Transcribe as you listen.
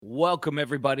Welcome,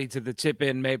 everybody, to the Tip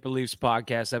In Maple Leafs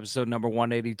podcast, episode number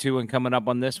 182. And coming up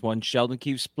on this one, Sheldon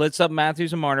Keefe splits up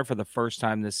Matthews and Marner for the first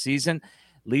time this season.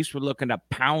 Leafs were looking to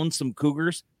pound some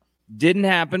Cougars. Didn't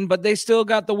happen, but they still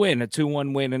got the win, a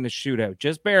 2-1 win in a shootout.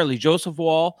 Just barely. Joseph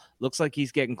Woll looks like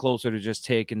he's getting closer to just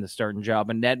taking the starting job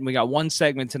in net. And we got one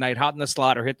segment tonight, Hot in the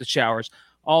Slaughter, Hit the Showers.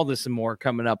 All this and more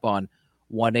coming up on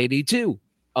 182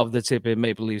 of the Tip In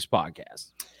Maple Leafs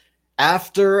podcast.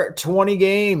 After 20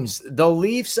 games, the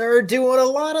Leafs are doing a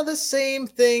lot of the same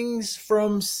things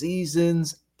from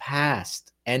seasons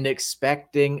past and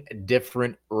expecting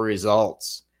different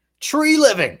results. Tree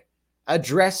Living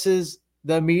addresses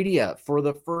the media for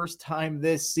the first time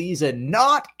this season.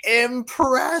 Not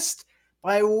impressed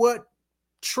by what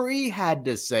Tree had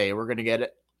to say. We're going to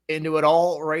get into it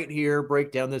all right here,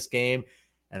 break down this game,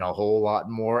 and a whole lot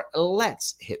more.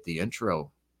 Let's hit the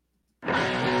intro.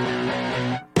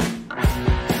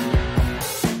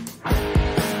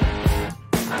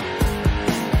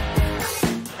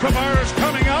 Tavares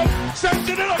coming out, sends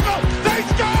it in a goal. They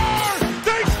score!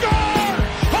 They score!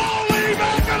 Holy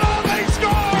mackerel, they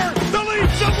score! The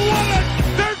Leafs have won it!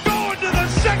 They're going to the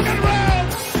second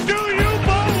round! Do you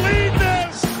believe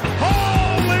this?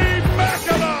 Holy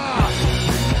mackerel!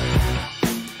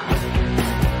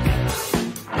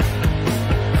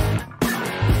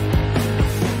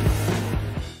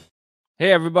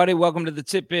 Hey, everybody. Welcome to the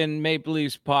Tip In Maple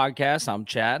Leafs podcast. I'm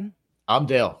Chad. I'm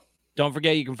Dale. Don't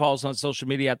forget, you can follow us on social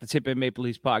media at the Tip In Maple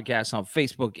Leafs podcast on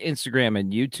Facebook, Instagram,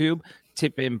 and YouTube.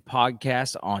 Tip In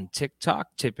Podcast on TikTok,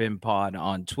 Tip In Pod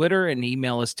on Twitter, and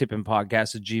email us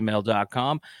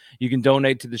tipinpodcast@gmail.com. You can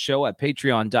donate to the show at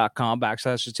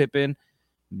patreon.com/the Tip In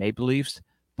Maple Leafs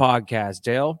podcast.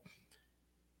 Dale,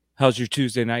 how's your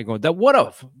Tuesday night going? What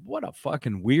a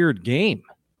fucking weird game.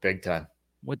 Big time.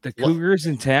 With the Cougars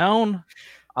in town.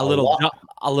 A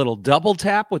little double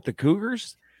tap with the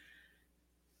Cougars.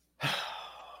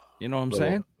 You know what I'm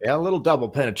saying? Yeah, a little double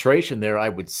penetration there, I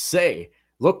would say.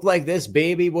 Looked like this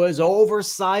baby was over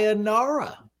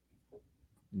sayonara.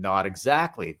 Not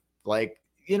exactly. Like,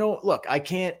 look, I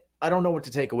don't know what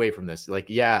to take away from this. Like,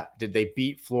 yeah, did they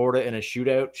beat Florida in a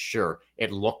shootout? Sure.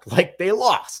 It looked like they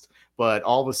lost. But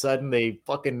all of a sudden,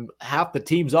 half the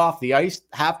team's off the ice.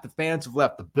 Half the fans have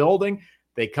left the building.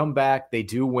 They come back. They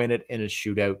do win it in a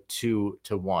shootout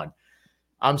 2-1.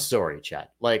 I'm sorry, Chad.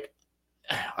 Like,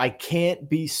 I can't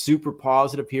be super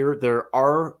positive here. There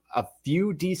are a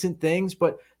few decent things,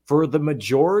 but for the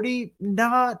majority,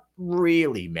 not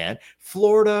really, man.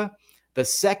 Florida, the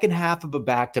second half of a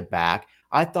back-to-back,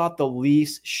 I thought the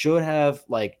Leafs should have,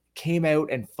 came out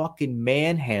and fucking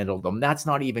manhandled them. That's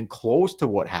not even close to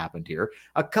what happened here.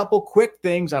 A couple quick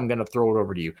things. I'm going to throw it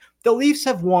over to you. The Leafs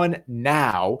have won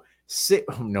now.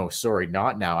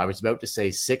 Not now. I was about to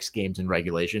say 6 games in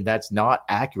regulation. That's not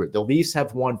accurate. The Leafs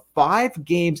have won 5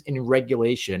 games in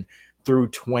regulation through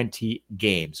 20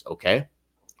 games, okay?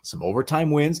 Some overtime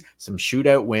wins, some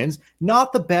shootout wins.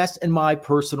 Not the best in my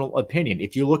personal opinion.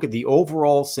 If you look at the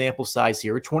overall sample size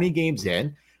here, 20 games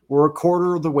in, we're a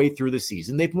quarter of the way through the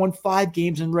season. They've won 5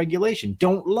 games in regulation.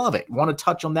 Don't love it. Want to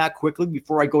touch on that quickly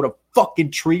before I go to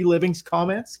fucking Tree Living's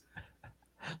comments?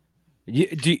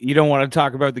 You don't want to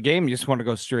talk about the game. You just want to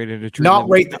go straight into Tree Not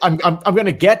Living. right. I'm going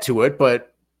to get to it,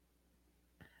 but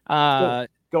go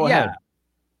ahead.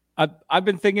 I've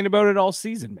been thinking about it all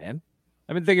season, man.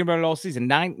 I've been thinking about it all season.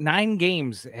 Nine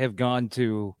games have gone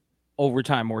to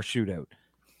overtime or shootout.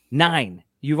 9.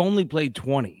 You've only played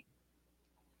 20.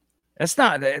 That's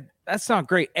not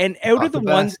great. And out of the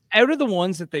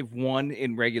ones that they've won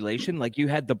in regulation, like you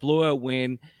had the blowout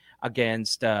win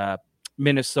against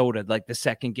Minnesota, like the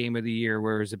second game of the year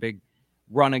where it was a big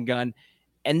run and gun.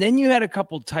 And then you had a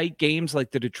couple tight games like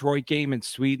the Detroit game in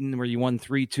Sweden where you won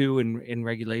 3-2 in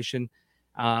regulation.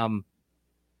 And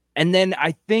then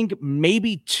I think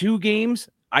maybe 2 games.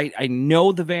 I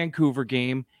know the Vancouver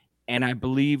game and I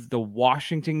believe the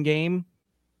Washington game.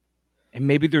 And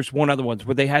maybe there's one other ones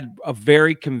where they had a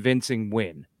very convincing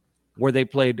win where they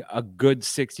played a good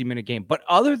 60-minute game. But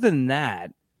other than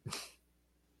that,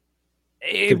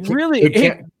 you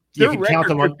can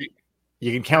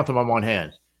count them on one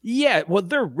hand. Yeah, well,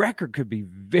 their record could be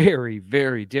very,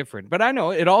 very different. But I know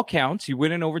it all counts. You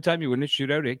win in overtime, you win a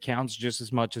shootout. It counts just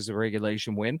as much as a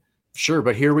regulation win. Sure,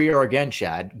 but here we are again,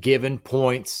 Chad, giving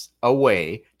points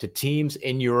away to teams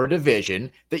in your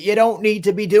division that you don't need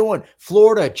to be doing.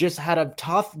 Florida just had a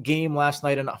tough game last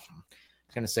night. And I was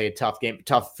going to say a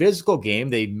tough physical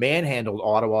game. They manhandled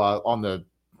Ottawa on the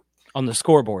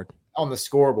scoreboard.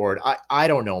 I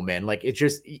don't know, man. Like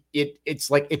it's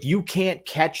like if you can't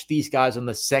catch these guys on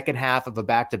the second half of a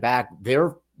back-to-back,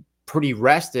 they're pretty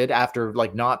rested after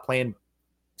like not playing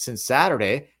since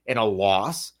Saturday and a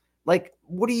loss. Like,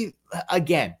 what do you,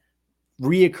 again,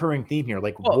 reoccurring theme here.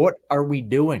 Like, what are we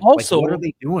doing? Also, like, what are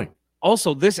they doing?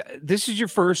 Also, this is your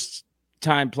first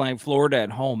time playing Florida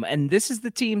at home, and this is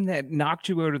the team that knocked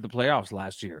you out of the playoffs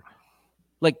last year.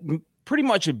 Like, pretty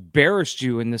much embarrassed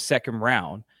you in the second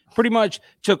round. Pretty much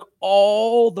took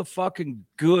all the fucking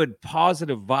good,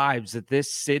 positive vibes that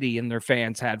this city and their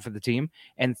fans had for the team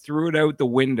and threw it out the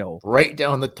window. Right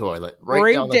down the toilet.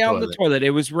 Right down the toilet.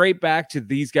 It was right back to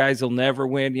these guys will never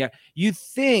win. Yeah. You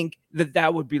think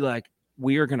that would be like,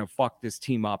 we are going to fuck this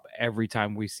team up every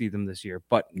time we see them this year.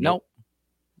 But nope.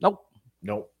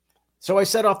 So I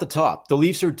said off the top, the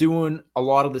Leafs are doing a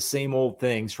lot of the same old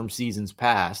things from seasons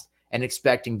past and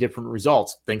expecting different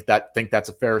results. Think that's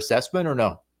a fair assessment or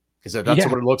no? Because that's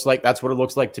what it looks like. That's what it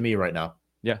looks like to me right now.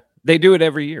 Yeah. They do it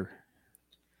every year.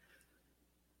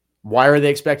 Why are they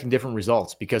expecting different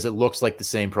results? Because it looks like the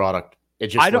same product. It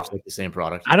just looks like the same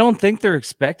product. I don't think they're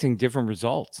expecting different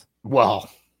results. Well,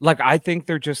 like, I think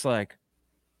they're just like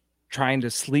trying to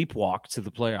sleepwalk to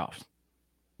the playoffs.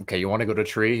 Okay, you want to go to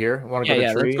Tree here? Let's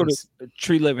go to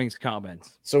Tree Living's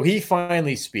comments. So he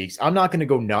finally speaks. I'm not going to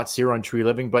go nuts here on Tree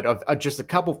Living, but just a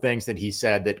couple things that he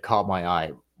said that caught my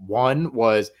eye. One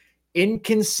was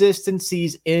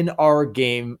inconsistencies in our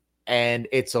game, and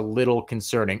it's a little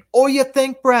concerning. Oh, you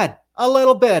think, Brad? A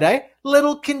little bit, eh?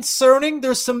 Little concerning.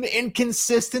 There's some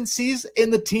inconsistencies in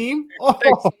the team. Oh,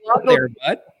 thanks a lot there,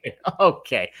 bud.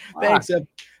 Okay. Thanks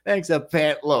a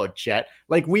pant load, Chet.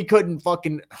 Like, we couldn't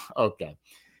fucking okay.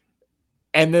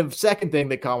 And the second thing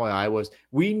that caught my eye was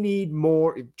we need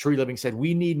more. Tree Living said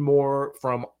we need more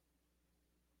from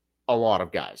a lot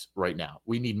of guys right now.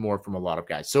 We need more from a lot of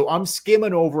guys. So I'm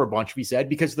skimming over a bunch of he said,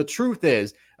 because the truth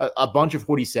is a bunch of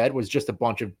what he said was just a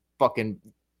bunch of fucking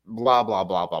blah, blah,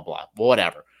 blah, blah, blah,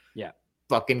 whatever. Yeah.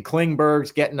 Fucking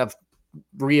Klingberg's getting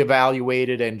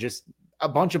reevaluated and just a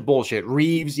bunch of bullshit.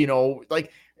 Reeves,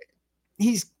 like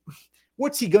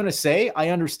what's he going to say? I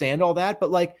understand all that,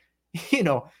 but like,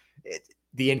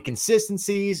 the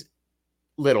inconsistencies,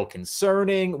 little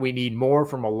concerning. We need more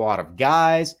from a lot of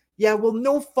guys. Yeah, well,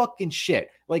 no fucking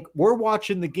shit. Like, we're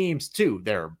watching the games too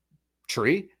there,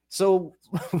 Tree. So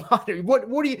what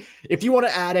do you, if you want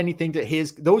to add anything to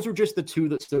his, those were just the two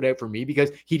that stood out for me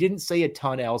because he didn't say a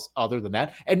ton else other than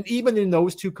that. And even in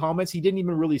those two comments, he didn't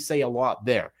even really say a lot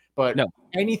there. But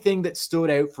anything that stood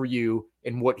out for you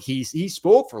in what he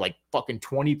spoke for like fucking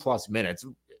 20 plus minutes.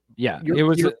 Yeah.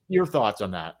 Your thoughts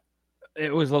on that.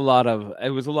 It was a lot of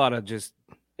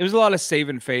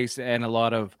saving face and a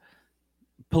lot of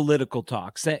political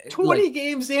talk. 20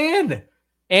 games in.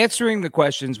 Answering the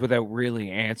questions without really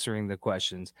answering the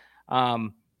questions. I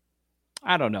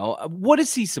don't know. What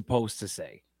is he supposed to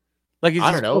say? Like, he's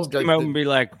supposed to come out and be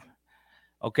like,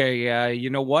 okay, you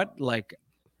know what? Like,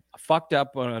 I fucked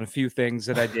up on a few things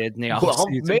that I did in the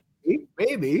offseason.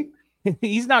 Maybe.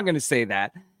 He's not going to say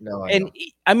that. No,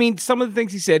 I mean, some of the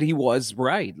things he said, he was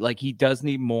right. Like, he does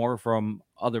need more from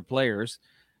other players.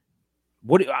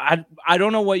 I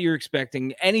don't know what you're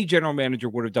expecting. Any general manager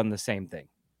would have done the same thing.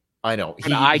 I know.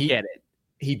 I get it.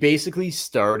 He basically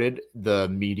started the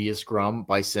media scrum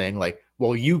by saying, like,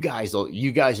 well, you guys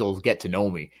will get to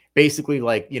know me. Basically,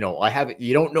 like, you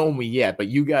don't know me yet, but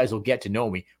you guys will get to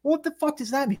know me. What the fuck does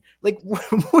that mean? Like,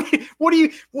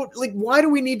 why do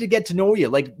we need to get to know you?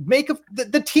 Like,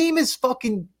 the team is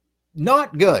fucking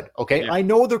not good. Okay. Yeah. I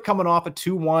know they're coming off a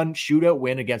 2-1 shootout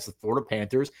win against the Florida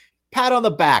Panthers. Pat on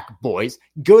the back, boys.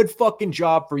 Good fucking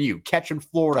job for you catching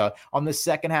Florida on the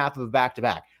second half of a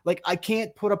back-to-back. Like, I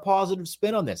can't put a positive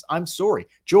spin on this. I'm sorry.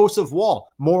 Joseph Woll,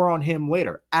 more on him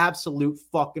later. Absolute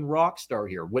fucking rock star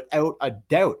here, without a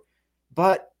doubt.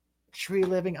 But Tree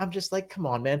Living, I'm just like, come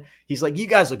on, man. He's like, you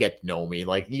guys will get to know me.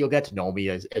 Like, you'll get to know me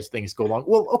as things go along.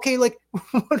 Well, okay, like,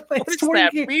 what does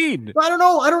that mean? I don't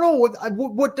know.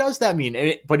 What does that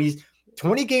mean? But he's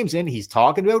 20 games in, he's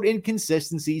talking about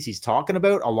inconsistencies. He's talking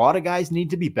about a lot of guys need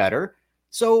to be better.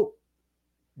 So,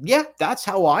 yeah, that's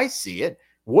how I see it.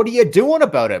 What are you doing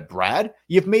about it, Brad?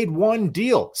 You've made one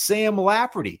deal, Sam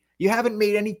Lafferty. You haven't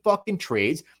made any fucking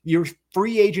trades. Your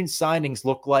free agent signings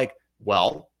look like,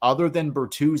 well, other than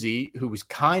Bertuzzi, who was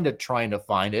kind of trying to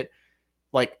find it,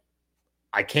 like,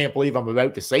 I can't believe I'm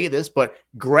about to say this, but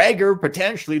Gregor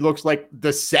potentially looks like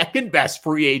the second best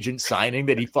free agent signing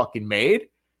that he fucking made.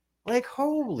 Like,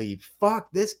 holy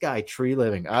fuck, this guy Tree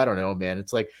Living. I don't know, man.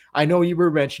 It's like, I know you were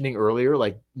mentioning earlier,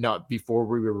 like, not before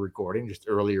we were recording, just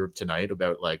earlier tonight,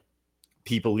 about like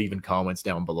people leaving comments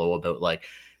down below about like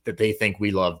that they think we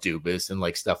love Dubas and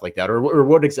like stuff like that. Or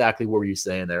what exactly were you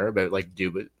saying there about like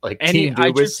Dubas, like Team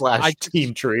Dubas /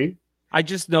 Team Tree? I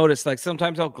just noticed, like,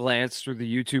 sometimes I'll glance through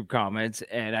the YouTube comments,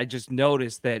 and I just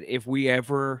noticed that if we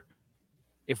ever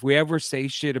say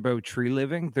shit about Tree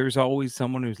Living, there's always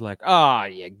someone who's like, "Ah,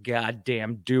 you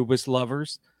goddamn Dubas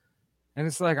lovers." And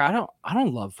it's like, I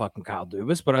don't love fucking Kyle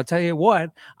Dubas, but I'll tell you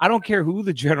what, I don't care who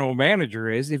the general manager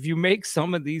is. If you make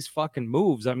some of these fucking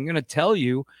moves, I'm gonna tell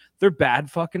you they're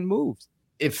bad fucking moves.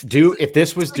 If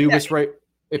this was Dubas, right?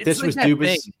 If this was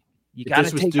Dubas, you gotta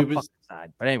take a fucking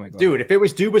side. But anyway, dude, if it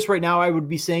was Dubas right now, I would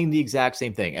be saying the exact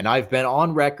same thing. And I've been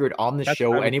on record on this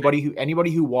show. Anybody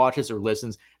who watches or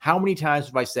listens, how many times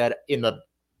have I said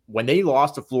when they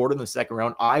lost to Florida in the second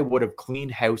round, I would have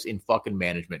cleaned house in fucking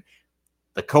management.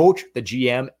 The coach, the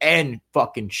GM, and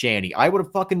fucking Shanny. I would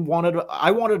have fucking wanted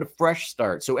a fresh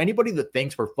start. So anybody that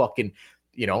thinks we're fucking,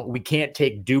 we can't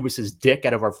take Dubas's dick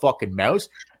out of our fucking mouths,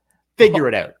 figure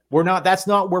it out. We're not. That's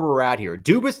not where we're at here.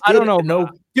 Dubas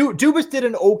did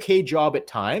an okay job at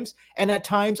times, and at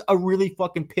times a really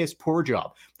fucking piss poor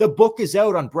job. The book is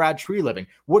out on Brad Tree Living.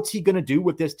 What's he gonna do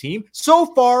with this team? So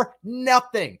far,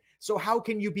 nothing. So how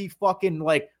can you be fucking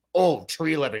like, oh,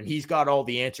 Tree Living, he's got all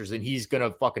the answers and he's gonna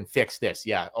fucking fix this?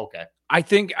 Yeah, okay. I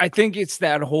think it's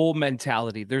that whole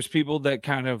mentality. There's people that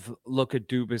kind of look at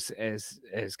Dubas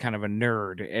as kind of a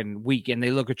nerd and weak, and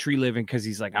they look at Tree Living because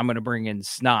he's like, I'm going to bring in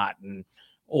snot and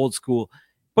old school.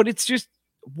 But it's just,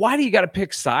 why do you got to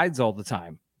pick sides all the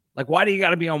time? Like, why do you got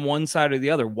to be on one side or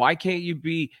the other? Why can't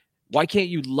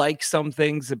you like some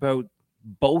things about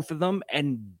both of them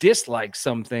and dislike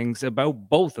some things about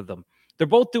both of them? They're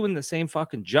both doing the same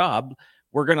fucking job.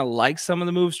 We're going to like some of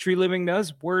the moves Tree Living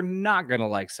does. We're not going to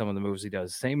like some of the moves he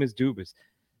does. Same as Dubas.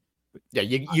 Yeah,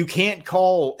 you can't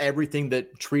call everything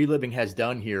that Tree Living has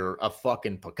done here a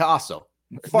fucking Picasso.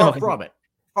 Far from it.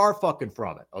 Far fucking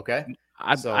from it, okay?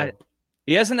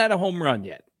 He hasn't had a home run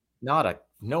yet.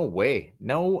 No way.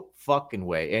 No fucking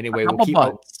way. Anyway, we'll keep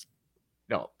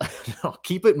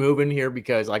keep it moving here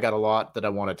because I got a lot that I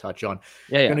want to touch on.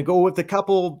 I'm going to go with a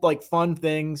couple like fun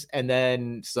things and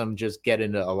then some just get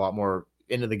into a lot more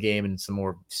into the game and some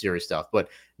more serious stuff. But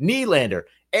Nylander,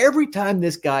 every time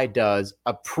this guy does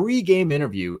a pre-game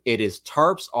interview, it is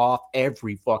tarps off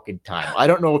every fucking time. I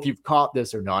don't know if you've caught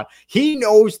this or not. He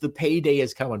knows the payday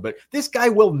is coming, but this guy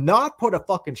will not put a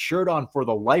fucking shirt on for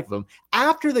the life of him.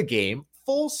 After the game,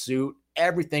 full suit,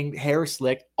 everything, hair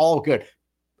slicked, all good.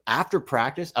 After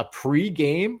practice, a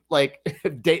pre-game, like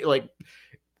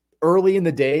early in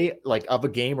the day, like of a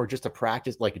game or just a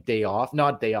practice, like a day off,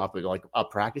 not a day off, but like a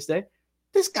practice day.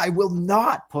 This guy will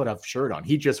not put a shirt on.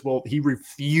 He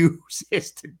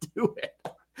refuses to do it.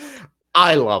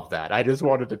 I love that. I just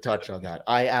wanted to touch on that.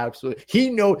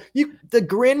 The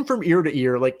grin from ear to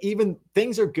ear, like even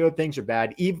things are good, things are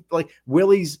bad. Even like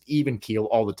Willie's even keel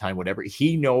all the time, whatever.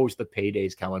 He knows the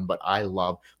payday's coming, but I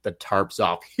love the tarps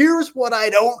off. Here's what I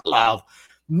don't love.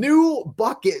 New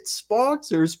Bucket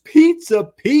sponsors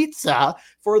Pizza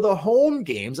for the home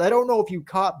games. I don't know if you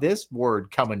caught this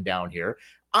word coming down here.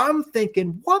 I'm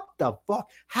thinking, what the fuck?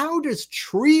 How does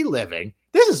Tree Living?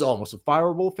 This is almost a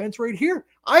fireable offense right here.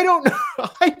 I don't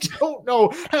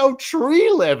know how Tree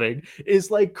Living is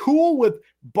like cool with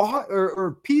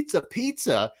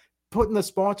Pizza putting the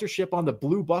sponsorship on the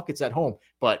blue buckets at home,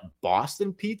 but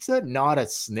Boston Pizza, not a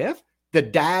sniff. The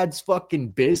dad's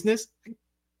fucking business.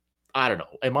 I don't know.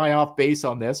 Am I off base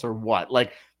on this or what?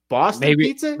 Like Boston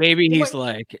Pizza? Maybe he's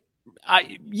like,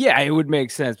 it would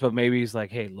make sense, but maybe he's like,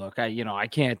 hey, look, I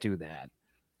can't do that.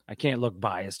 I can't look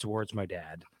biased towards my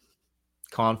dad.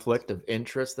 Conflict of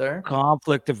interest there.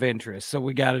 So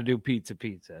we got to do Pizza.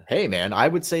 Hey man, I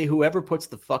would say whoever puts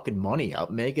the fucking money up,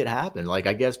 make it happen. Like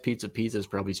I guess Pizza is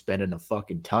probably spending a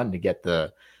fucking ton to get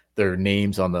their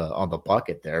names on the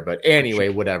bucket there. But anyway,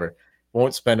 whatever.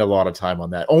 Won't spend a lot of time on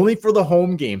that. Only for the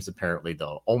home games, apparently,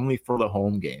 though. Only for the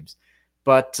home games.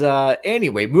 But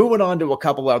anyway, moving on to a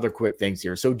couple other quick things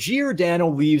here. So Giordano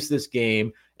leaves this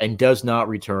game and does not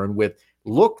return with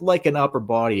looked like an upper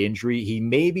body injury. He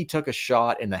maybe took a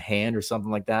shot in the hand or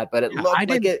something like that, but it looked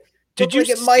like it.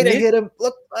 It might have hit him.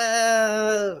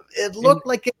 It looked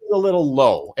like it was a little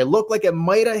low. It looked like it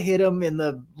might have hit him in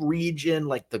the region,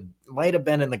 might have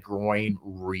been in the groin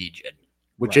region,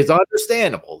 which is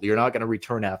understandable. You're not going to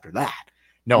return after that.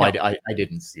 No. I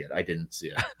didn't see it.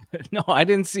 No, I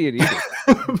didn't see it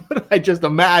either. But I just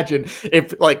imagine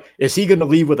if, is he going to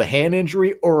leave with a hand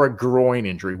injury or a groin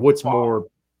injury? What's more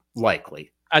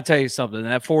likely? I tell you something,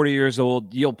 at 40 years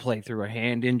old, you'll play through a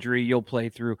hand injury.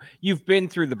 You've been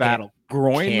through the battle.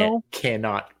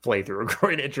 Cannot play through a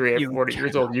groin injury at 40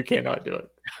 years old. You cannot do it.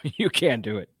 You can't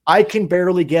do it. I can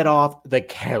barely get off the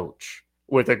couch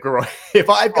with a groin. If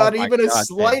I've got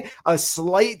a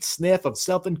slight sniff of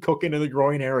something cooking in the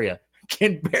groin area,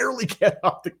 can barely get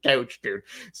off the couch, dude.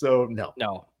 So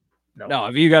no.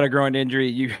 If you got a groin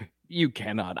injury, you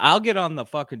cannot. I'll get on the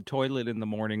fucking toilet in the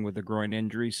morning with a groin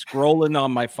injury, scrolling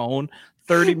on my phone.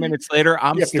 30 minutes later,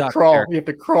 I'm stuck there. You have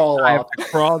to crawl I off. have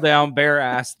to crawl down bare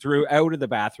ass out of the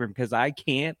bathroom because I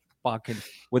can't fucking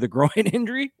with a groin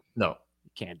injury. No,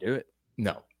 you can't do it.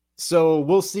 No. So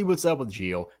we'll see what's up with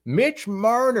Gio. Mitch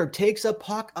Marner takes a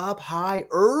puck up high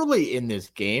early in this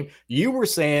game. You were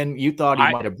saying you thought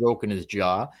he might have broken his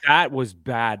jaw. That was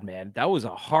bad, man. That was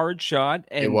a hard shot.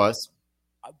 And it was.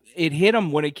 It hit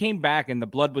him when it came back, and the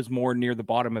blood was more near the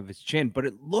bottom of his chin, but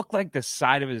it looked like the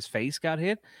side of his face got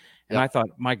hit. And I thought,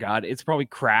 my God, it's probably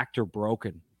cracked or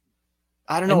broken.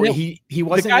 I don't know. Then, he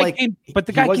wasn't like,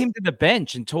 the guy came to the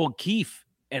bench and told Keefe,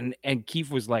 and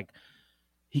Keefe was like,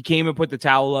 he came and put the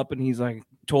towel up, and he's like,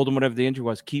 told him whatever the injury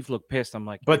was. Keefe looked pissed. I'm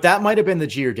like, but that might have been the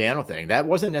Giordano thing. That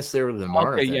wasn't necessarily the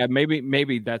Marner thing. Yeah,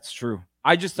 maybe that's true.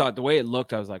 I just thought the way it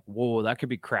looked, I was like, whoa, that could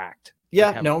be cracked.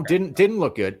 Yeah, no, didn't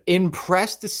look good.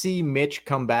 Impressed to see Mitch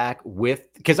come back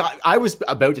with, because I was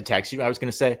about to text you. I was going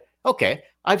to say, okay,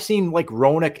 I've seen like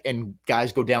Roenick and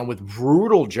guys go down with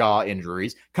brutal jaw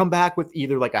injuries, come back with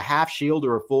either like a half shield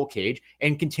or a full cage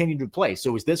and continue to play.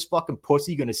 So is this fucking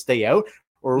pussy going to stay out,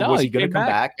 or was he going to come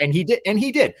back? And he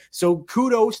did. So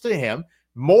kudos to him.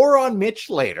 More on Mitch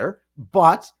later,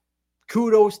 but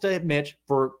kudos to Mitch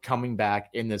for coming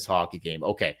back in this hockey game.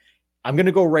 Okay. I'm going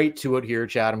to go right to it here,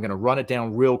 Chad. I'm going to run it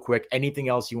down real quick. Anything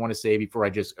else you want to say before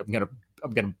I'm going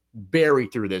to bury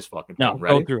through this fucking thing, right?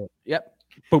 Go through it. Yep.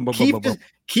 Boom, boom, boom, boom.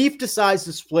 Keefe decides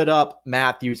to split up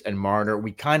Matthews and Marner.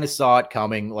 We kind of saw it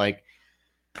coming, like,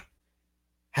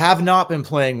 have not been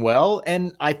playing well.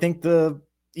 And I think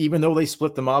even though they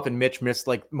split them up and Mitch missed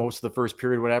like most of the first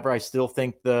period, whatever, I still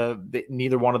think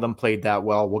neither one of them played that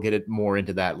well. We'll get it more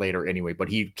into that later anyway, but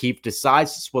Keefe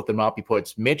decides to split them up. He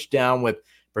puts Mitch down with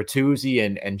Bertuzzi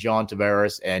and John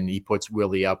Tavares, and he puts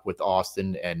Willie up with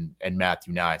Austin and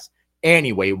Matthew Knies.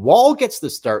 Anyway, Wall gets the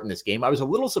start in this game. I was a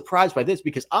little surprised by this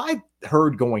because I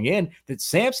heard going in that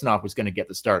Samsonov was going to get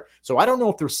the start. So I don't know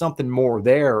if there's something more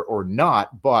there or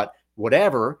not, but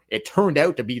whatever, it turned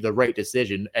out to be the right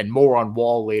decision, and more on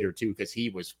Wall later too, because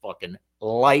he was fucking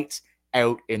lights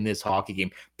out in this hockey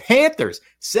game. Panthers,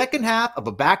 second half of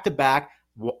a back-to-back.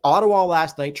 Ottawa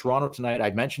last night, Toronto tonight.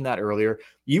 I mentioned that earlier.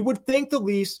 You would think the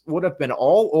Leafs would have been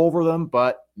all over them,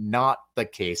 but not the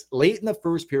case. Late in the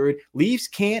first period, Leafs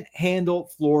can't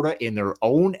handle Florida in their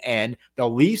own end. The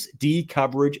Leafs D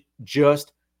coverage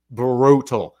just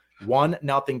brutal.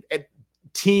 1-0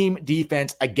 team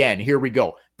defense again. Here we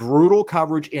go. Brutal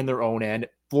coverage in their own end.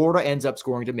 Florida ends up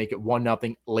scoring to make it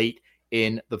 1-0 late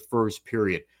in the first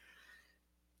period.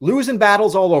 Losing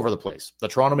battles all over the place. The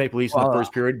Toronto Maple Leafs in the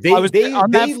first period.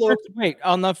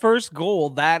 On the first goal,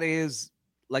 that is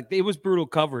like, it was brutal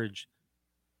coverage,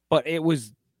 but there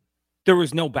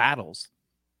was no battles.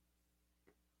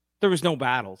 There was no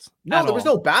battles. No, there was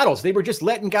no battles. They were just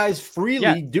letting guys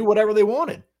freely do whatever they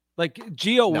wanted. Like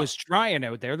Gio was trying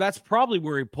out there. That's probably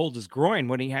where he pulled his groin,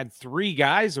 when he had three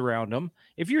guys around him.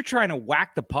 If you're trying to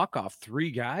whack the puck off three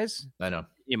guys, I know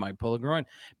you might pull a groin.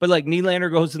 But like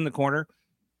Nylander goes in the corner.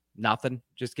 Nothing,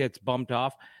 just gets bumped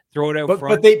off. Throw it out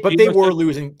front. But they were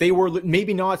losing. They were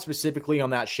maybe not specifically on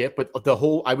that shift, but the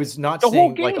whole. I was not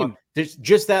saying like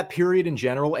just that period in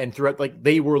general, and throughout, like,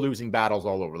 they were losing battles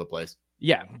all over the place.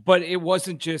 Yeah, but it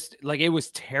wasn't just like, it was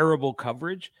terrible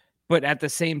coverage. But at the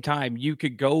same time, you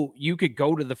could go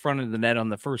to the front of the net on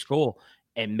the first goal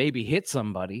and maybe hit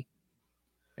somebody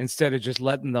instead of just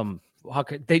letting them.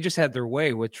 They just had their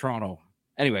way with Toronto.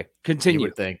 Anyway,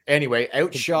 continue. Anyway,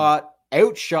 outshot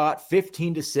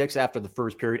 15-6 after the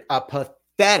first period. A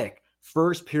pathetic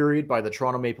first period by the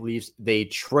Toronto Maple Leafs. They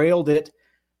trailed it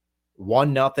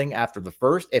 1-0 after the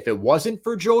first. If it wasn't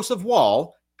for Joseph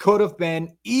Wall, could have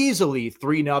been easily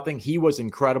 3-0. He was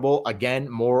incredible. Again,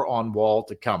 more on Wall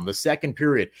to come. The second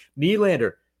period,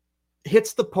 Nylander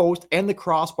hits the post and the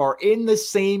crossbar in the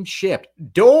same shift.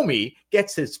 Domi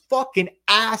gets his fucking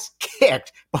ass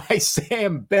kicked by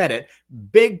Sam Bennett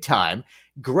big time.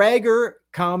 Gregor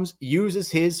comes,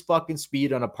 uses his fucking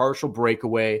speed on a partial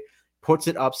breakaway, puts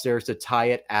it upstairs to tie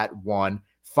it at 1.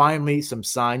 Finally, some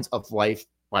signs of life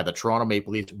by the Toronto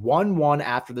Maple Leafs. 1-1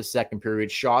 after the second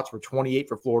period. Shots were 28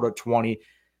 for Florida, 20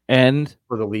 and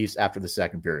for the Leafs after the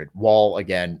second period. Wall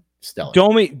again, stellar.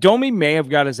 Domi may have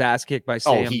got his ass kicked by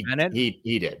Sam Bennett.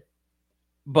 He did.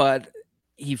 But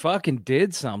he fucking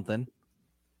did something.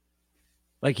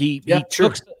 Like he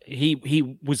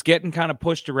was getting kind of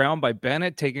pushed around by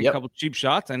Bennett, taking a couple cheap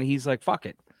shots, and he's like, fuck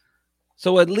it.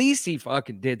 So at least he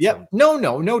fucking did something. No,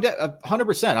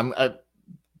 100%. I'm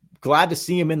glad to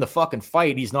see him in the fucking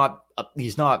fight. He's not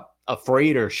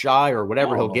afraid or shy or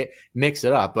whatever. No. He'll mix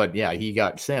it up. But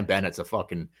yeah, Sam Bennett's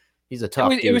he's a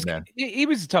tough dude, man. He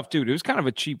was a tough dude. It was kind of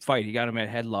a cheap fight. He got him at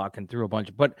headlock and threw a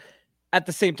bunch. But at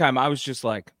the same time, I was just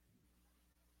like,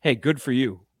 hey, good for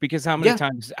you. Because how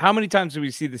many times do we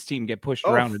see this team get pushed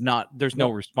around and there's no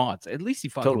response? At least he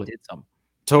fucking did something.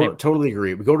 Totally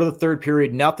agree. We go to the third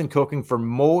period, nothing cooking for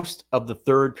most of the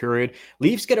third period.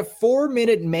 Leafs get a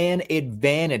 4-minute man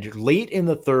advantage late in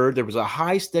the third. There was a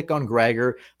high stick on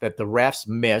Gregor that the refs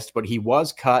missed, but he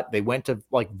was cut. They went to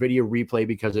video replay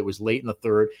because it was late in the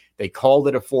third. They called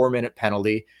it a 4-minute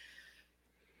penalty.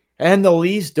 And the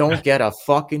Leafs don't get a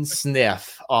fucking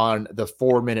sniff on the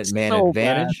 4-minute man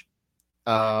advantage.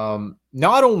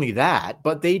 Not only that,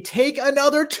 but they take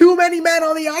another too many men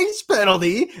on the ice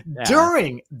penalty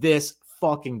during this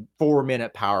fucking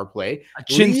 4-minute power play. A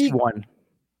chinched one.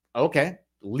 Okay.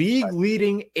 League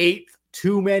leading 8th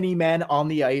too many men on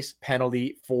the ice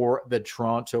penalty for the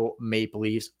Toronto Maple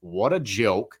Leafs. What a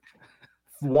joke.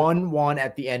 1-1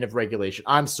 at the end of regulation.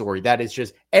 I'm sorry. That is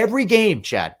just every game,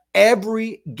 Chad.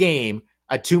 Every game,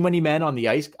 too many men on the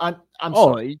ice. I'm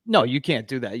sorry. No, you can't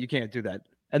do that. You can't do that.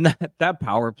 And that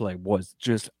power play was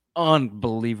just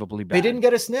unbelievably bad. They didn't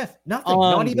get a sniff. Nothing.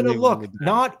 Not even a look.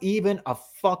 Not even a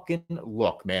fucking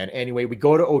look, man. Anyway, we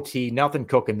go to OT. Nothing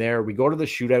cooking there. We go to the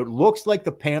shootout. Looks like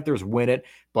the Panthers win it,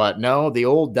 but no, the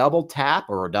old double tap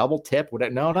or a double tip.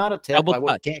 No, not a tip. Double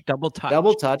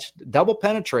touch. Double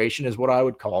penetration is what I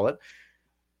would call it.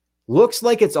 Looks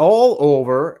like it's all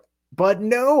over, but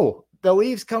no. The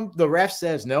Leafs come. The ref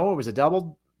says no. It was a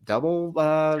double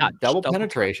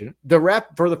penetration. The ref,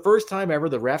 for the first time ever,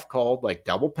 the ref called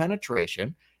double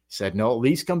penetration, said no,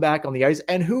 Leafs come back on the ice.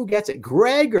 And who gets it?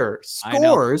 Gregor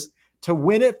scores to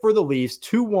win it for the Leafs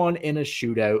 2-1 in a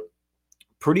shootout.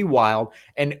 Pretty wild.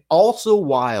 And also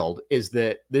wild is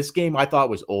that this game I thought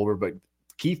was over, but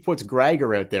Keith puts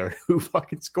Gregor out there who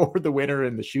fucking scored the winner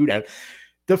in the shootout.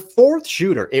 The fourth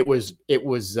shooter, it was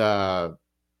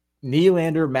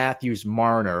Nylander, Matthews,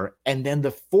 Marner, and then the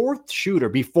fourth shooter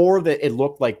before that it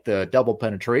looked like the double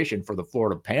penetration for the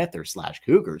Florida Panthers /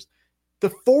 Cougars. The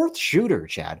fourth shooter,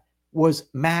 Chad, was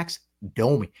Max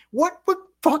Domi. What the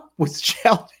fuck was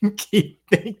Sheldon Keefe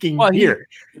thinking here?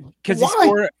 Because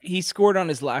he scored on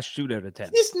his last shootout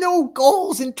attempt. There's no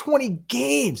goals in 20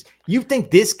 games. You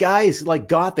think this guy is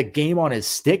got the game on his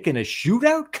stick in a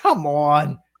shootout? Come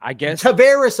on. I guess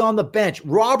Tavares on the bench,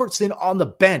 Robertson on the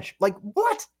bench.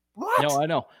 What? What? No, I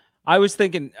know. I was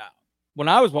thinking when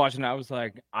I was watching, I was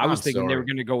thinking they were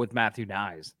going to go with Matthew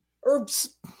Knies. Or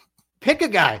pick a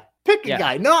guy.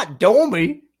 Not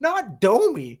Domi.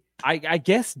 I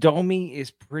guess Domi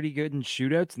is pretty good in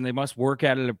shootouts, and they must work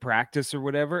at it at practice or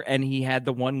whatever. And he had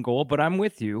the one goal, but I'm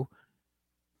with you.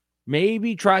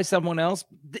 Maybe try someone else.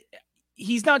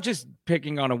 He's not just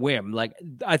picking on a whim.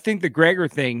 I think the Gregor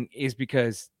thing is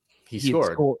because he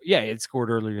scored. He had scored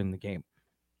earlier in the game.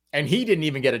 And he didn't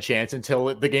even get a chance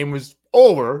until the game was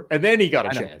over, and then he got a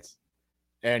chance.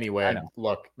 Anyway,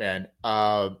 look, man,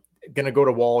 gonna go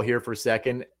to Wall here for a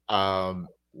second.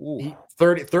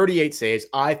 38 saves.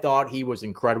 I thought he was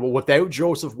incredible. Without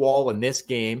Joseph Wall in this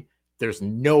game, there's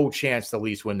no chance the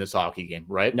Leafs win this hockey game,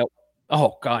 right? No.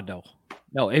 Oh God, no.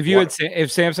 No.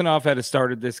 If Samsonov had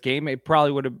started this game, he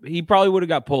probably would have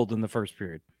got pulled in the first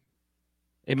period.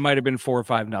 It might have been 4 or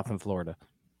 5-0 Florida.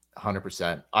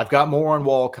 100%. I've got more on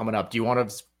Wall coming up. Do you want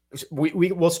to?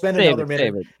 We'll spend another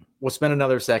minute. We'll spend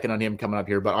another second on him coming up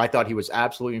here. But I thought he was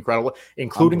absolutely incredible,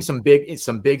 including some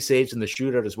big saves in the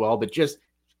shootout as well. But just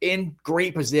in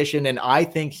great position, and I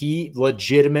think he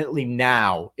legitimately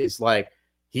now is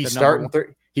he's starting.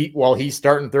 He's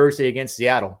starting Thursday against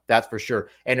Seattle. That's for sure.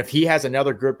 And if he has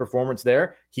another good performance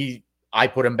there, I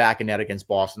put him back in net against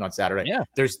Boston on Saturday. Yeah.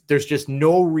 There's just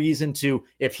no reason to,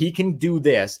 if he can do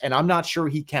this, and I'm not sure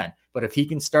he can, but if he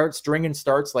can start stringing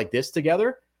starts like this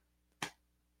together,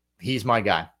 he's my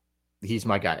guy. He's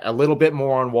my guy. A little bit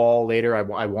more on Wall later.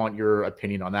 I want your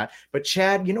opinion on that. But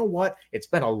Chad, you know what? It's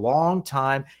been a long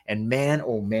time, and man,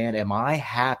 oh man, am I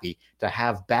happy to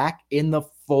have back in the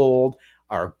fold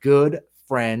our good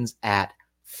friends at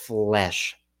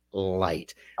Fleshlight.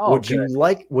 Would you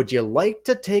like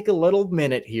to take a little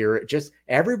minute here? Just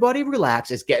everybody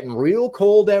relax. It's getting real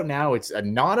cold out now. It's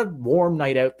not a warm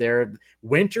night out there.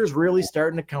 Winter's really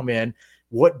starting to come in.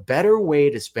 What better way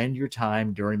to spend your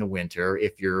time during the winter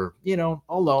if you're,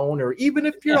 alone, or even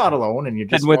if you're not alone and you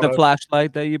just with the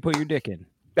flashlight that you put your dick in.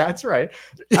 That's right.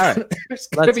 All right. There's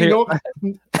going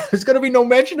to be no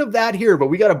mention of that here, but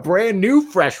we got a brand new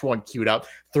fresh one queued up.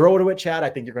 Throw it to it, Chad. I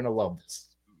think you're going to love this.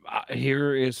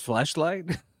 Here is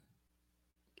Fleshlight.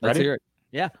 Let's Ready? hear it.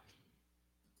 Yeah.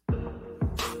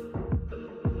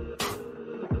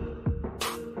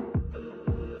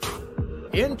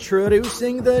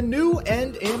 Introducing the new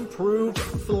and improved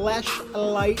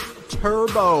Fleshlight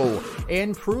Turbo.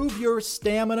 Improve your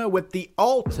stamina with the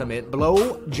ultimate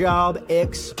blowjob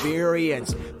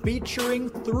experience, featuring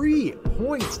 3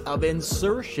 points of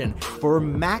insertion for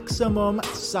maximum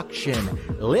suction,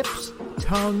 lips,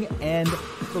 tongue, and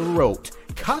throat.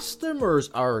 Customers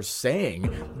are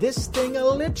saying this thing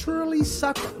literally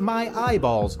sucked my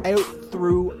eyeballs out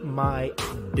through my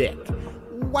dick.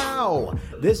 Wow,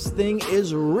 this thing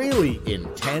is really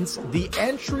intense. The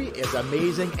entry is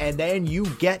amazing, and then you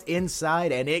get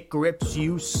inside and it grips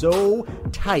you so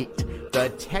tight. The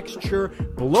texture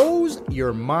blows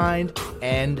your mind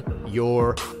and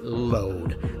your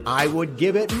load. I would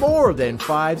give it more than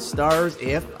 5 stars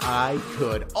if I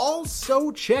could.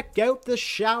 Also, check out the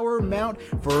shower mount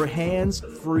for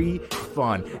hands-free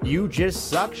fun. You just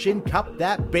suction cup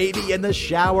that baby in the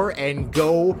shower and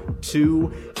go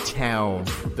to town.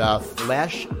 The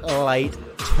Fleshlight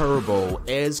Turbo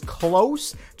is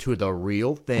close to the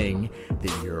real thing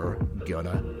that you're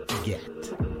gonna get.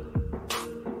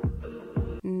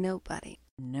 Nobody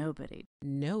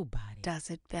does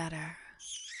it better.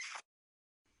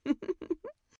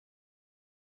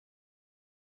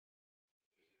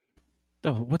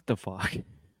 Oh, what the fuck?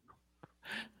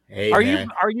 Hey, Are man.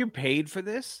 you paid for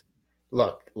this?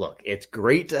 Look, it's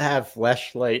great to have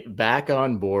Fleshlight back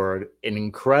on board. An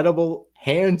incredible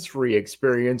hands-free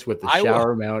experience with the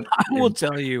shower mount. I will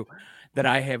tell you that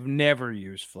I have never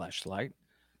used Fleshlight.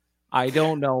 I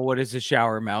don't know what is a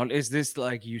shower mount. Is this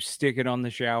like you stick it on the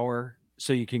shower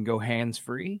so you can go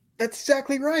hands-free? That's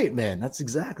exactly right, man. That's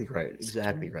exactly right.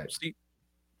 Exactly right.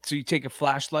 So you take a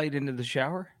flashlight into the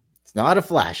shower? It's not a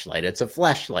flashlight. It's a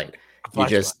Fleshlight.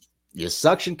 You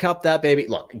suction cup that baby.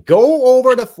 Look, go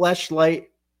over to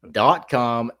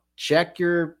fleshlight.com. Check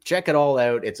it all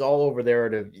out. It's all over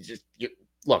there.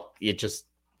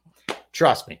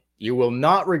 Trust me. You will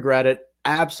not regret it.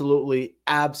 Absolutely,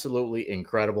 absolutely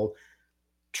incredible.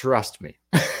 Trust me.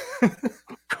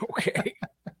 Okay.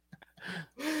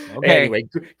 Anyway,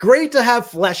 great to have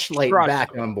Fleshlight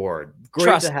back on board. Great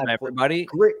trust to have everybody.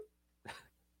 Great.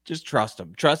 Just trust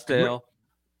them. Trust Dale.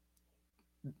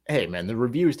 Hey, man, the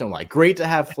reviews don't lie. Great to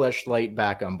have Fleshlight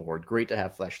back on board. Great to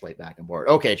have Fleshlight back on board.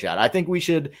 Okay, Chad, I think we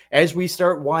should, as we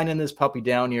start winding this puppy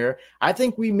down here, I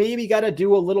think we maybe got to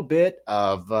do a little bit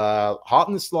of hot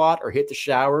in the slot or hit the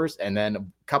showers, and then a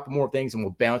couple more things, and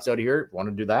we'll bounce out of here. Want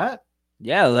to do that?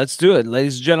 Yeah, let's do it.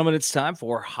 Ladies and gentlemen, it's time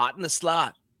for Hot in the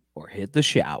Slot or Hit the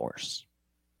Showers.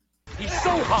 He's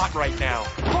so hot right now.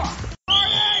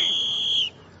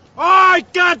 All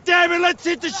right, God damn it, let's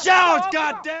hit the showers,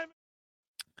 God damn it.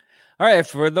 All right,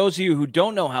 for those of you who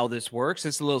don't know how this works,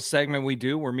 it's a little segment we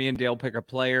do where me and Dale pick a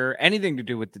player, anything to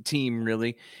do with the team,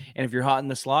 really. And if you're hot in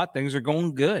the slot, things are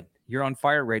going good. You're on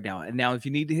fire right now. And now if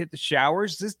you need to hit the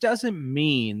showers, this doesn't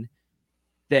mean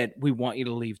that we want you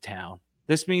to leave town.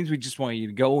 This means we just want you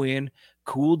to go in,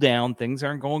 cool down. Things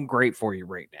aren't going great for you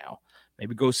right now.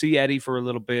 Maybe go see Eddie for a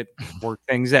little bit, work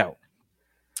things out.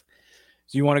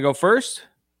 So you want to go first?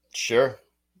 Sure.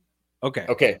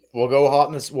 Okay. We'll go hot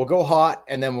in this. We'll go hot,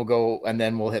 and then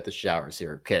we'll hit the showers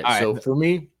here. Okay. All so right. For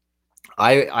me,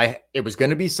 it was going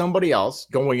to be somebody else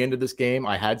going into this game.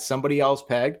 I had somebody else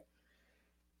pegged.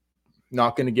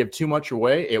 Not going to give too much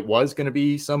away. It was going to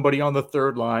be somebody on the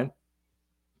third line.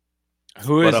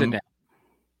 Who is it now?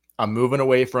 I'm moving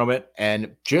away from it,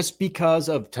 and just because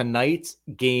of tonight's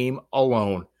game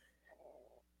alone,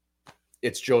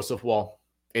 it's Joseph Woll.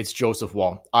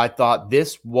 I thought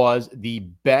this was the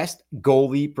best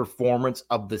goalie performance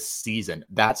of the season.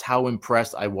 That's how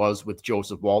impressed I was with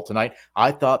Joseph Woll tonight.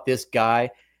 I thought this guy,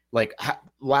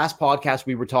 last podcast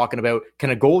we were talking about,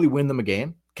 can a goalie win them a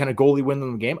game?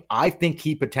 I think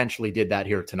he potentially did that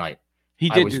here tonight. He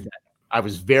did do that. I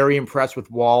was very impressed with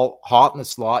Woll. Hot in the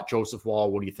slot, Joseph Woll.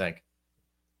 What do you think?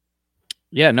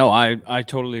 Yeah, no, I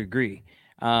totally agree.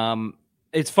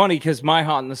 It's funny because my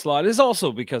hot in the slot is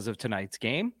also because of tonight's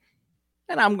game.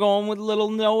 And I'm going with little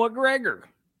Noah Gregor.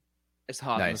 It's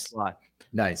hot in the slot.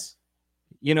 Nice.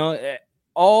 You know,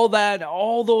 all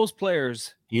those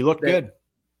players. He looked good.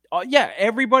 Yeah,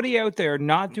 everybody out there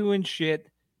not doing shit,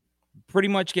 pretty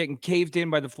much getting caved in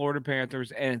by the Florida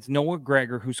Panthers. And it's Noah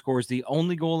Gregor who scores the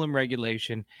only goal in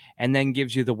regulation and then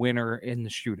gives you the winner in the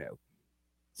shootout.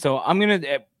 So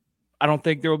I don't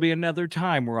think there will be another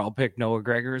time where I'll pick Noah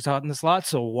Gregor as hot in the slot.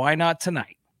 So why not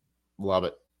tonight? Love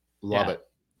it. Love it.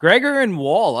 Gregor and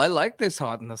Woll. I like this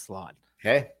hot in the slot.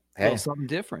 Hey. Something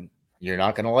different. You're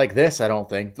not going to like this, I don't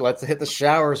think. Let's hit the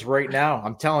showers right now.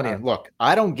 I'm telling you, look,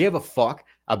 I don't give a fuck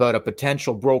about a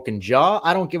potential broken jaw.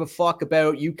 I don't give a fuck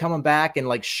about you coming back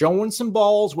and showing some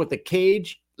balls with a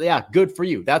cage. yeah, good for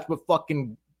you. That's what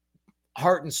fucking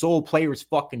heart and soul players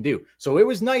fucking do. So it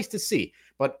was nice to see.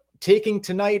 But taking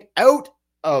tonight out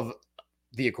of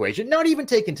the equation, not even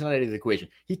taking tonight out of the equation,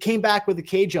 he came back with a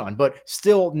cage on, but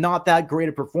still not that great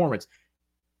a performance.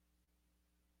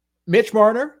 Mitch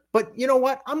Marner, but you know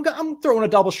what? I'm throwing a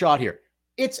double shot here.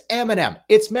 It's Eminem,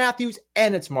 it's Matthews,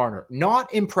 and it's Marner.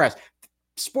 Not impressed.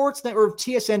 Sportsnet or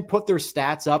TSN put their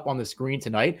stats up on the screen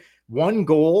tonight. 1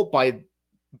 goal by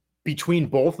between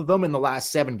both of them in the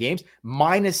last 7 games,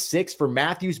 -6 for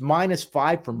Matthews,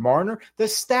 -5 for Marner. The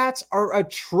stats are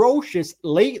atrocious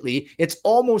lately. It's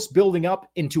almost building up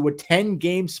into a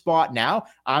 10-game spot now.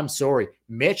 I'm sorry,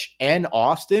 Mitch and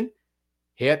Austin,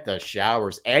 hit the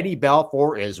showers. Eddie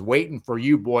Belfour is waiting for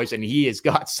you boys, and he has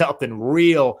got something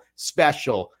real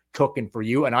special cooking for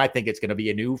you, and I think it's going to be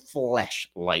a new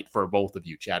fleshlight for both of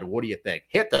you, Chad. What do you think?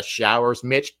 Hit the showers,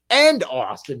 Mitch and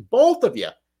Austin, both of you.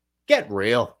 Get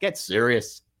real. Get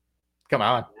serious. Come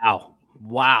on.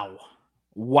 Wow.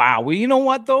 Well, you know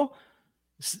what, though?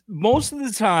 Most of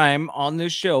the time on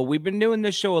this show, we've been doing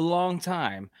this show a long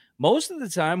time. Most of the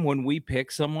time when we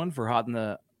pick someone for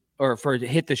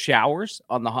hit the showers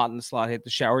on the Hot in the Slot, hit the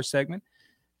shower segment,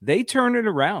 they turn it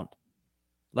around.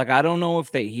 Like, I don't know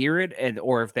if they hear it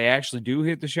or if they actually do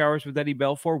hit the showers with Eddie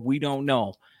Belfour. We don't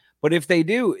know. But if they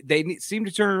do, they seem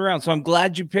to turn it around. So I'm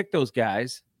glad you picked those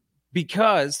guys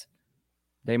because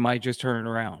they might just turn it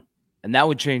around. And that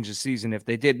would change the season if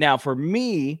they did. Now, for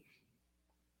me,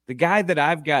 the guy that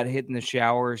I've got hitting the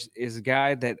showers is a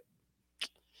guy that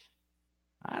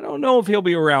I don't know if he'll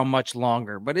be around much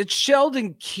longer, but it's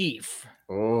Sheldon Keefe.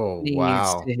 Oh, needs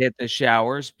wow. to hit the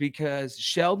showers because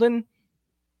Sheldon...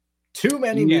 Too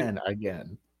many men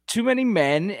again. Too many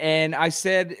men. And I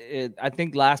said, I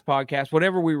think last podcast,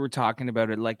 whatever we were talking about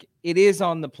it, like it is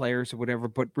on the players or whatever,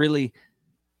 but really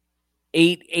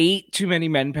 8 too many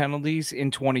men penalties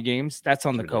in 20 games. That's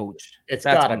on the coach. It's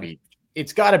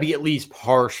gotta be at least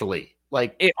partially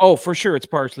for sure. It's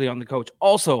partially on the coach.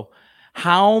 Also,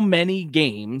 how many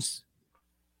games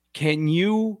can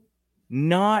you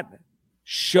not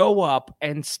show up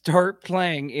and start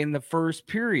playing in the first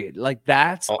period? Like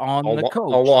that's on the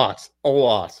coach. A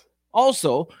lot.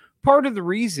 Also, part of the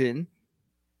reason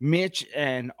Mitch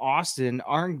and Austin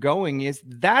aren't going is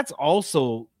that's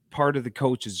also part of the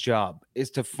coach's job,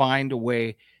 is to find a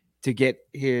way to get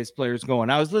his players going.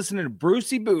 I was listening to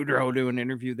Brucey Boudreau do an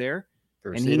interview there.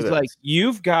 And he's like,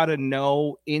 you've got to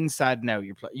know inside and out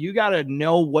your play. You got to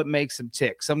know what makes them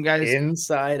tick. Some guys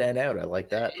inside and out. I like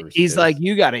that. He's like,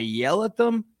 you got to yell at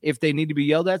them if they need to be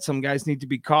yelled at. Some guys need to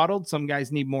be coddled. Some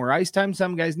guys need more ice time.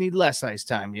 Some guys need less ice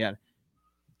time. Yeah.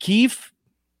 Keefe,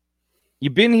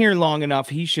 you've been here long enough.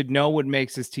 He should know what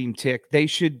makes his team tick. They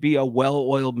should be a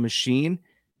well-oiled machine,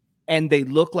 and they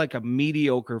look like a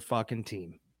mediocre fucking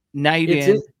team. Night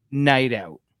in, night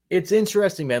out. It's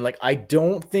interesting, man. Like, I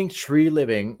don't think Tree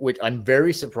Living, which I'm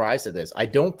very surprised at this, I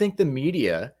don't think the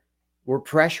media were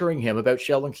pressuring him about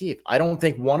Sheldon Keefe. I don't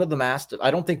think one of them asked.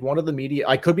 I don't think one of the media,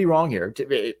 I could be wrong here.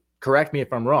 Correct me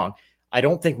if I'm wrong. I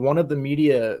don't think one of the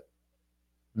media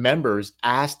members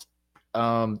asked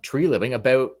Tree Living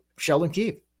about Sheldon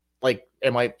Keefe. Like,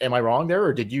 am I wrong there?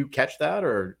 Or did you catch that?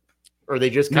 Or they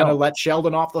just kind of let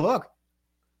Sheldon off the hook?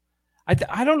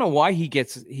 I don't know why he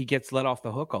gets let off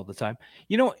the hook all the time.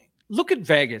 You know, look at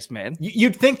Vegas, man.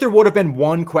 You'd think there would have been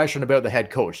one question about the head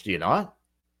coach, do you not?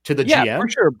 To the GM? Yeah, for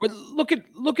sure. But look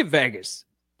at Vegas.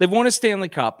 They've won a Stanley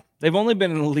Cup. They've only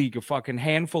been in the league a fucking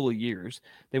handful of years.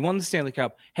 They won the Stanley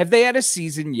Cup. Have they had a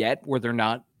season yet where they're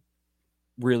not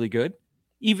really good?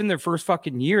 Even their first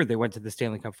fucking year, they went to the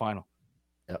Stanley Cup final.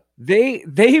 Yep.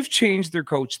 They've changed their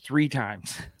coach 3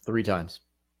 times. 3 times.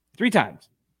 3 times.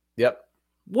 Yep.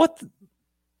 What?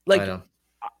 Like,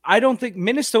 I don't think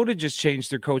Minnesota just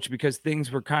changed their coach because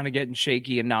things were kind of getting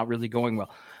shaky and not really going well.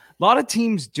 A lot of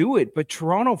teams do it, but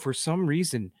Toronto, for some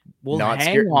reason, will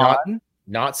hang on.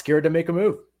 Not scared to make a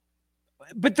move.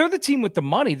 But they're the team with the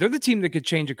money. They're the team that could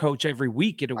change a coach every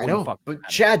week. I know, but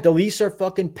Chad, the Leafs are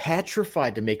fucking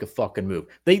petrified to make a fucking move.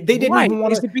 They didn't even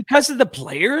want to. Is it because of the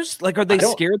players? Like, are they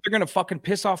scared they're going to fucking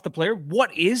piss off the player?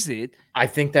 What is it? I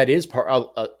think that is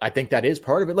part. I think that is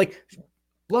part of it. Like,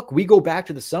 look, we go back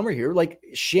to the summer here. Like,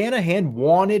 Shanahan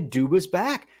wanted Dubas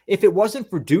back. If it wasn't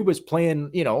for Dubas playing,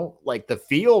 you know, like the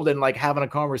field and like having a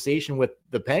conversation with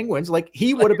the Penguins, like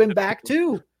he would have been back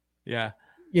too. Yeah.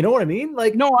 You know what I mean?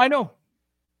 Like, no, I know.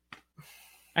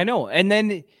 And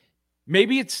then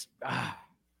maybe it's,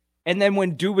 and then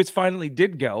when Dubas finally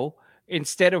did go,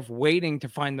 instead of waiting to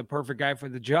find the perfect guy for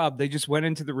the job, they just went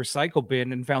into the recycle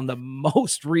bin and found the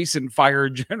most recent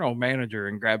fired general manager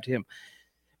and grabbed him.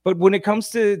 But when it comes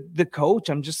to the coach,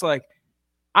 I'm just like,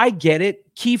 I get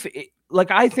it. Keefe,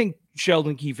 I think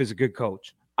Sheldon Keefe is a good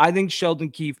coach. I think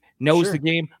Sheldon Keefe knows the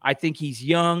game. I think he's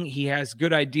young. He has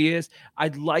good ideas. I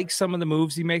like some of the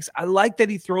moves he makes. I like that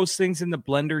he throws things in the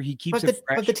blender. He keeps it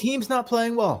fresh. But the team's not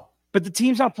playing well.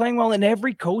 And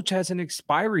every coach has an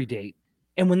expiry date.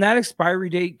 And when that expiry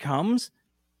date comes,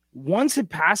 once it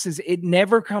passes, it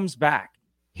never comes back.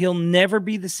 He'll never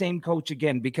be the same coach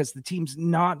again because the team's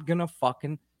not going to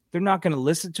they're not going to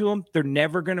listen to him. They're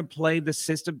never going to play the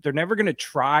system. They're never going to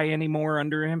try anymore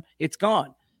under him. It's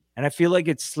gone. And I feel like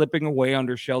it's slipping away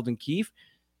under Sheldon Keefe,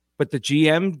 but the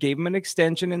GM gave him an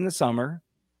extension in the summer.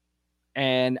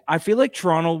 And I feel like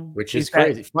Toronto, which is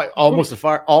crazy. Almost a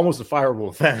fireable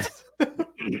offense.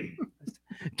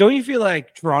 Don't you feel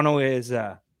like Toronto is,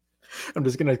 I'm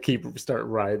just going to start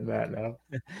riding that now.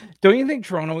 Don't you think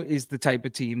Toronto is the type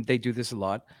of team, they do this a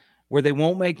lot, where they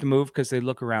won't make the move because they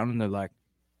look around and they're like,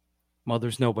 well,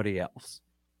 there's nobody else.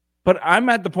 But I'm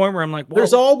at the point where I'm like, well,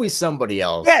 there's always somebody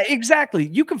else. Yeah, exactly.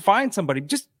 You can find somebody.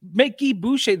 Just make Guy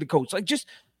Boucher the coach. Like, just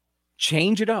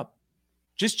change it up.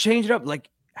 Like,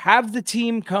 have the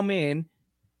team come in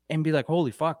and be like, holy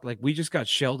fuck, like, we just got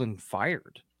Sheldon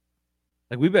fired.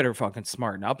 Like, we better fucking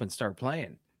smarten up and start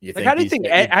playing. How do you think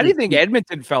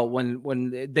Edmonton felt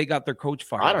when they got their coach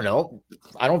fired? I don't know.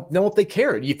 I don't know if they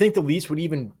cared. You think the Leafs would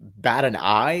even bat an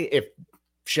eye if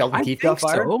Sheldon Keefe got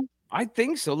fired? So. I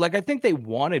think so. Like, I think they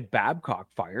wanted Babcock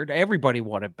fired. Everybody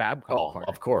wanted Babcock fired.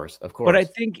 Of course. But I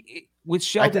think with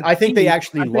Sheldon, I think they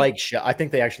actually like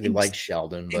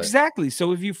Sheldon. But. Exactly.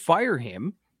 So if you fire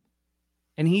him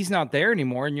and he's not there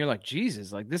anymore, and you're like,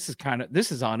 Jesus, like this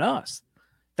is on us.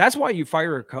 That's why you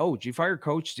fire a coach. You fire a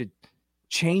coach to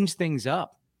change things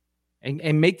up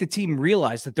and make the team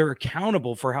realize that they're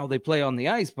accountable for how they play on the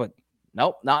ice. But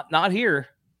nope, not here.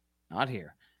 Not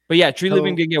here. But yeah, Tree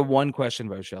Living did get one question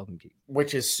about Sheldon Keefe,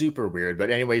 which is super weird. But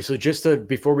anyway, so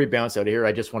before we bounce out of here,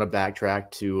 I just want to backtrack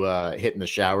to hitting the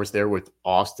showers there with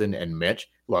Austin and Mitch.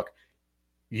 Look,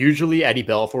 usually Eddie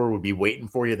Belfour would be waiting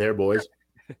for you there, boys,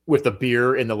 with the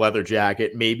beer in the leather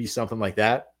jacket, maybe something like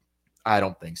that. I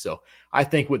don't think so. I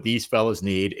think what these fellas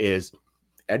need is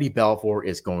Eddie Belfour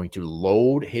is going to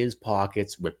load his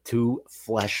pockets with 2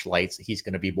 fleshlights. He's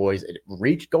going to be, boys,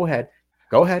 reach. Go ahead.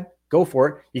 Go for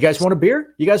it. You guys want a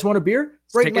beer?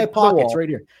 Right in my pockets right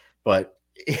here. But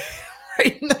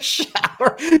right in the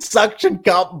shower, suction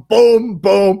cup, boom,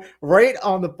 boom, right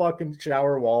on the fucking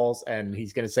shower walls. And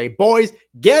he's going to say, boys,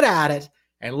 get at it.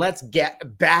 And let's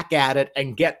get back at it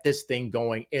and get this thing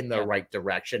going in the right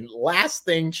direction. Last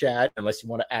thing, Chad, unless you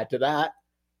want to add to that.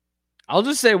 I'll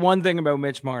just say one thing about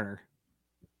Mitch Marner.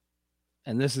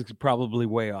 And this is probably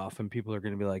way off, and people are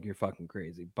going to be like, you're fucking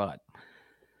crazy. But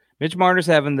Mitch Marner's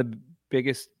having the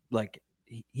biggest,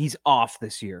 he's off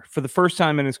this year. For the first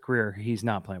time in his career, he's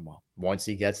not playing well. Once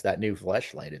he gets that new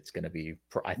fleshlight, it's going to be,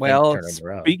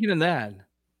 speaking of that,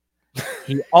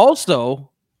 he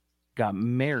also got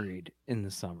married in the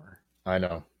summer. I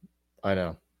know.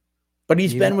 But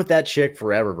he's been with that chick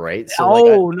forever, right?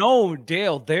 So no,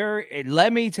 Dale,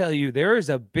 let me tell you, there is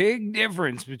a big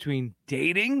difference between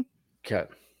dating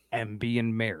and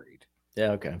being married.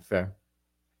 Yeah, okay, fair.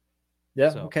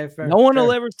 Yeah, okay, fair. No one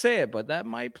will ever say it, but that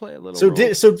might play a little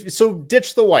role. So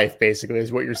ditch the wife, basically,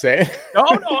 is what you're saying. No,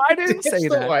 I didn't say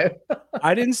that.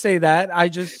 I didn't say that.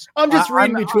 I'm just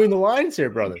reading between the lines here,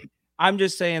 brother. I'm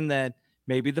just saying that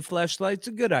maybe the fleshlight's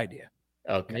a good idea.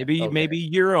 Okay. Maybe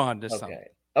you're on to something.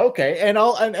 Okay, and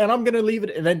I'm gonna leave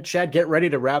it, and then Chad, get ready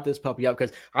to wrap this puppy up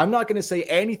because I'm not gonna say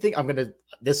anything.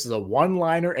 This is a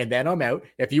one-liner, and then I'm out.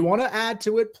 If you want to add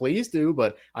to it, please do.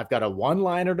 But I've got a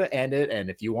one-liner to end it, and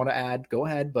if you want to add, go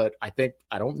ahead. But I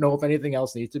don't know if anything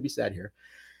else needs to be said here.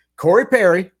 Corey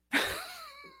Perry.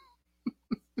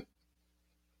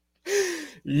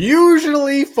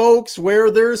 Usually, folks,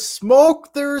 where there's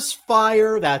smoke, there's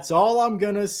fire. That's all I'm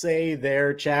gonna say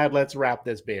there, Chad. Let's wrap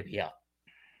this baby up.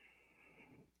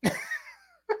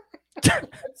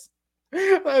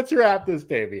 Let's wrap this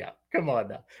baby up. Come on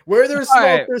now. Where there's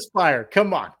smoke, there's fire.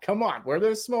 Come on. Where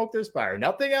there's smoke, there's fire.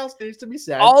 Nothing else needs to be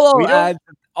said. All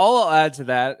I'll add to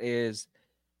that is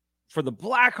for the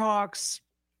Blackhawks.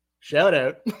 Shout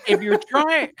out. If you're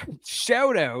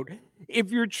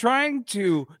trying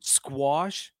to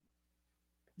squash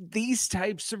these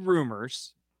types of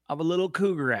rumors of a little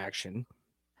cougar action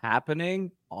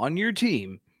happening on your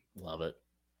team, love it.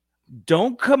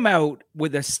 Don't come out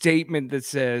with a statement that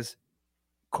says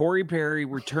Corey Perry,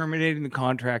 we're terminating the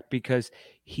contract because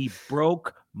he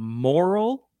broke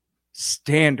moral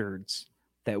standards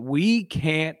that we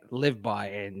can't live by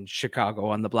in Chicago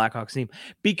on the Blackhawks team.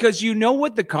 Because you know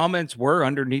what the comments were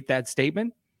underneath that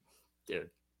statement? Dude.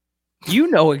 You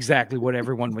know exactly what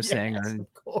everyone was saying. Yes, And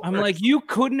of course. I'm like, you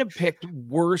couldn't have picked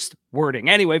worst wording.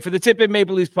 Anyway, for the Tip In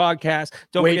Maple Leafs podcast,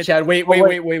 don't wait, forget. Chad, wait,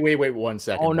 1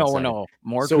 second. Oh, 1 no, second. no.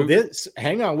 More. So Cougars.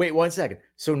 hang on, wait 1 second.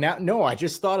 So now, no, I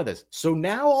just thought of this. So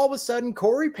now all of a sudden,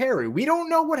 Corey Perry, we don't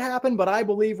know what happened, but I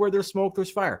believe where there's smoke,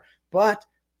 there's fire. But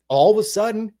all of a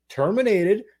sudden,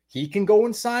 terminated. He can go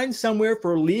and sign somewhere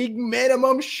for league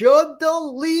minimum should the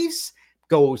Leafs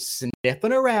go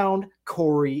sniffing around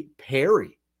Corey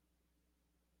Perry.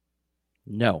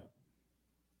 No.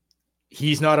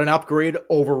 He's not an upgrade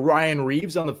over Ryan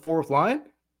Reeves on the fourth line?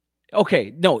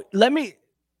 Okay, no, let me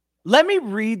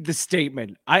read the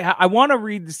statement. I want to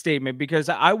read the statement because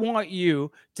I want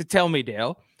you to tell me,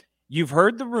 Dale, you've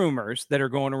heard the rumors that are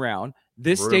going around.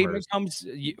 This statement comes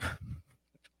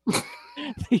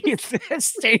this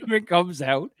statement comes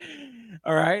out.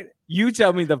 All right. You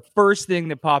tell me the first thing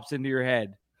that pops into your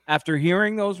head after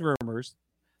hearing those rumors.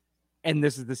 And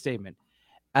this is the statement.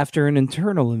 After an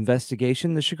internal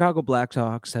investigation, the Chicago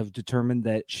Blackhawks have determined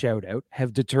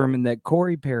that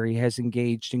Corey Perry has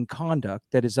engaged in conduct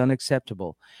that is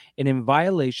unacceptable and in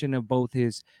violation of both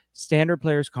his standard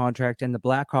players contract and the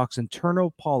Blackhawks'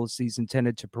 internal policies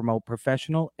intended to promote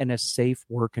professional and a safe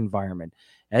work environment.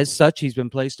 As such, he's been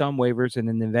placed on waivers, and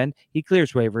in the event he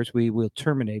clears waivers, we will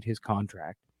terminate his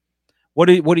contract. What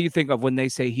do you think of when they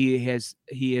say he has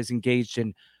engaged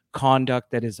in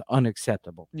conduct that is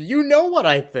unacceptable? You know what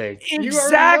I think.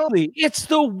 Exactly. It's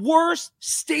the worst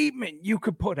statement you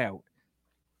could put out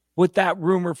with that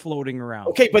rumor floating around.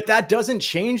 Okay, but that doesn't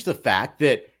change the fact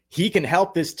that he can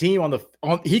help this team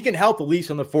he can help the Leafs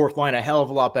on the fourth line a hell of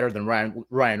a lot better than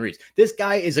Ryan Reeves. This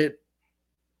guy is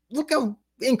look how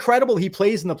incredible he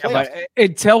plays in the playoffs. Yeah,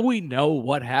 until we know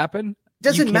what happened,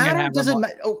 doesn't matter. Doesn't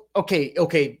matter. Oh, okay,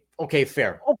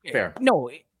 fair. Okay. Fair.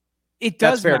 No, it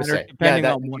does fair matter to say. depending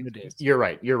on what it is. You're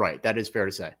right. That is fair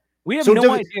to say. We have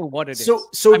no idea what it is.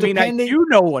 So I mean, you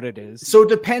know what it is. So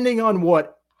depending on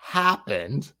what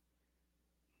happened,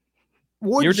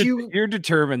 you're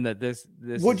determined that this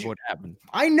is what happened.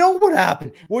 I know what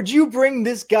happened. Would you bring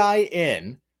this guy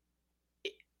in,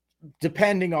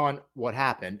 depending on what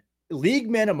happened, league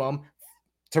minimum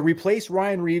to replace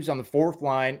Ryan Reeves on the fourth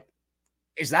line?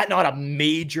 Is that not a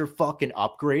major fucking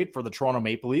upgrade for the Toronto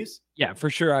Maple Leafs? Yeah, for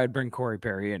sure. I'd bring Corey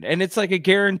Perry in. And it's like a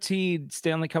guaranteed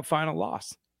Stanley Cup final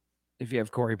loss if you have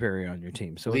Corey Perry on your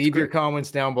team. So leave your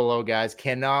comments down below, guys.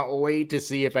 Cannot wait to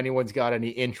see if anyone's got any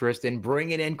interest in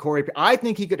bringing in Corey Perry. I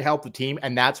think he could help the team,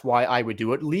 and that's why I would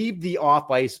do it. Leave the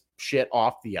off-ice shit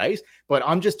off the ice, but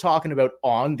I'm just talking about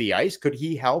on the ice. Could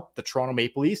he help the Toronto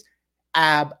Maple Leafs?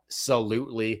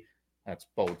 Absolutely. Let's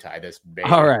bow tie this baby.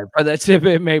 All right. For the Tip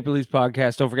In Maple Leafs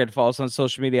podcast, don't forget to follow us on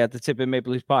social media at the Tip In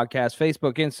Maple Leafs podcast,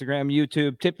 Facebook, Instagram,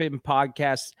 YouTube, Tip In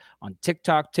Podcast on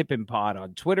TikTok, Tip In Pod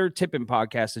on Twitter,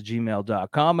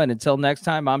 tipinpodcast@gmail.com. And until next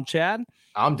time, I'm Chad.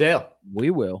 I'm Dale. We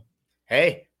will.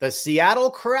 Hey, the Seattle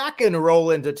Kraken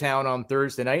roll into town on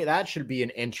Thursday night. That should be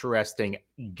an interesting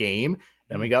game.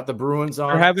 Then we got the Bruins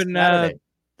on Saturday.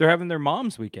 They're having their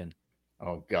mom's weekend.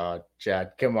 Oh, God,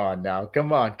 Chad. Come on now.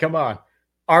 Come on.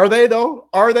 Are they, though?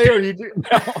 Are they? Or you do?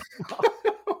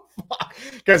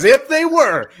 Because if they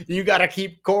were, you got to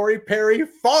keep Corey Perry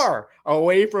far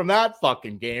away from that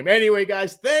fucking game. Anyway,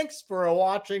 guys, thanks for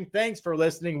watching. Thanks for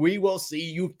listening. We will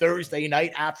see you Thursday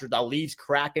night after the Leafs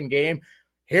Kraken game.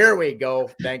 Here we go.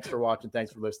 Thanks for watching.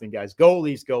 Thanks for listening, guys. Go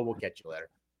Leafs, go. We'll catch you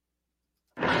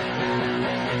later.